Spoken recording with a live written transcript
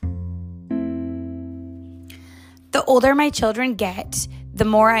The older my children get, the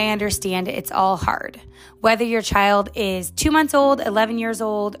more I understand it's all hard. Whether your child is 2 months old, 11 years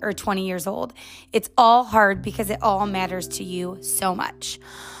old, or 20 years old, it's all hard because it all matters to you so much.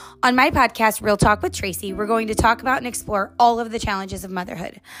 On my podcast, Real Talk with Tracy, we're going to talk about and explore all of the challenges of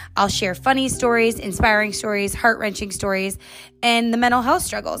motherhood. I'll share funny stories, inspiring stories, heart-wrenching stories, and the mental health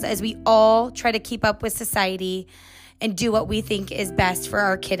struggles as we all try to keep up with society and do what we think is best for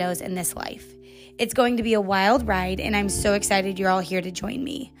our kiddos in this life. It's going to be a wild ride, and I'm so excited you're all here to join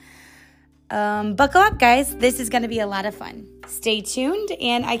me. Buckle up, guys. This is going to be a lot of fun. Stay tuned,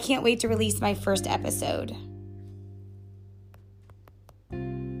 and I can't wait to release my first episode.